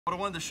What I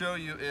wanted to show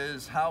you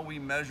is how we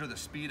measure the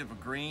speed of a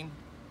green.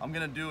 I'm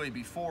going to do a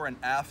before and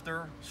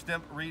after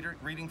stimp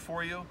reading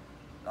for you.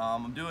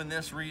 I'm doing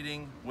this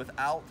reading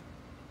without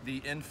the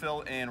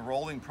infill and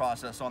rolling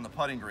process on the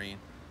putting green.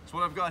 So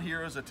what I've got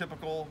here is a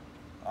typical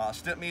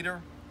Stimpmeter,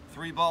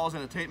 3 balls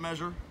and a tape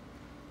measure.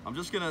 I'm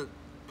just going to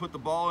put the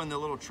ball in the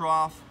little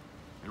trough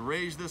and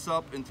raise this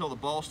up until the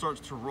ball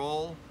starts to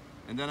roll,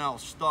 and then I'll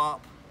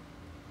stop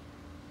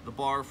the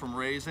bar from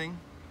raising.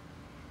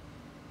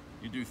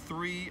 You do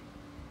 3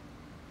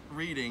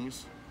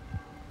 readings,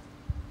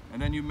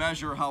 and then you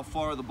measure how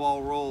far the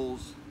ball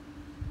rolls.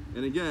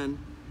 And again,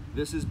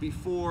 this is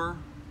before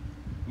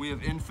we have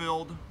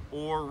infilled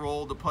or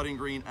rolled the putting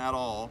green at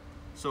all.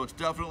 So it's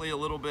definitely a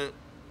little bit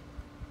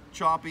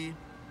choppy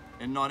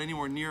and not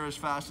anywhere near as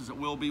fast as it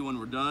will be when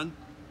we're done.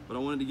 But I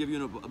wanted to give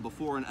you a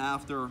before and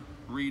after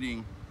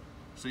reading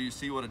so you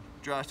see what a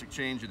drastic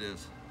change it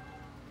is.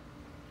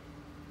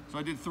 So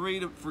I did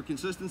 3 for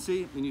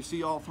consistency, and you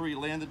see all 3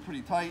 landed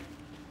pretty tight.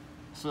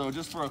 So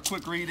just for a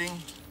quick reading,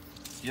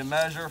 you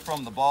measure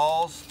from the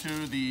balls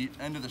to the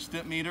end of the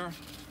Stimpmeter.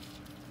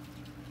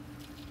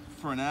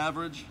 For an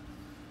average,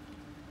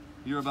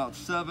 you're about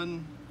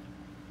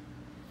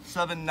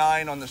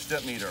 7.9 on the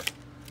Stimpmeter,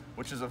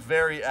 which is a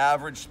very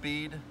average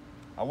speed.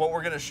 What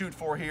we're going to shoot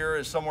for here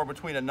is somewhere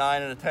between a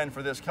 9 and a 10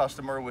 for this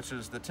customer, which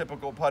is the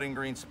typical putting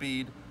green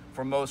speed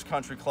for most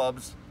country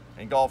clubs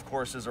and golf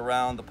courses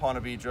around the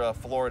Ponte Vedra,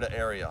 Florida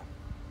area.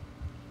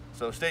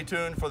 So stay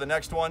tuned for the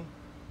next one,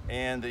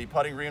 and the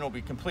putting green will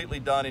be completely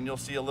done, and you'll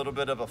see a little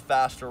bit of a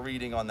faster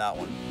reading on that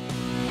one.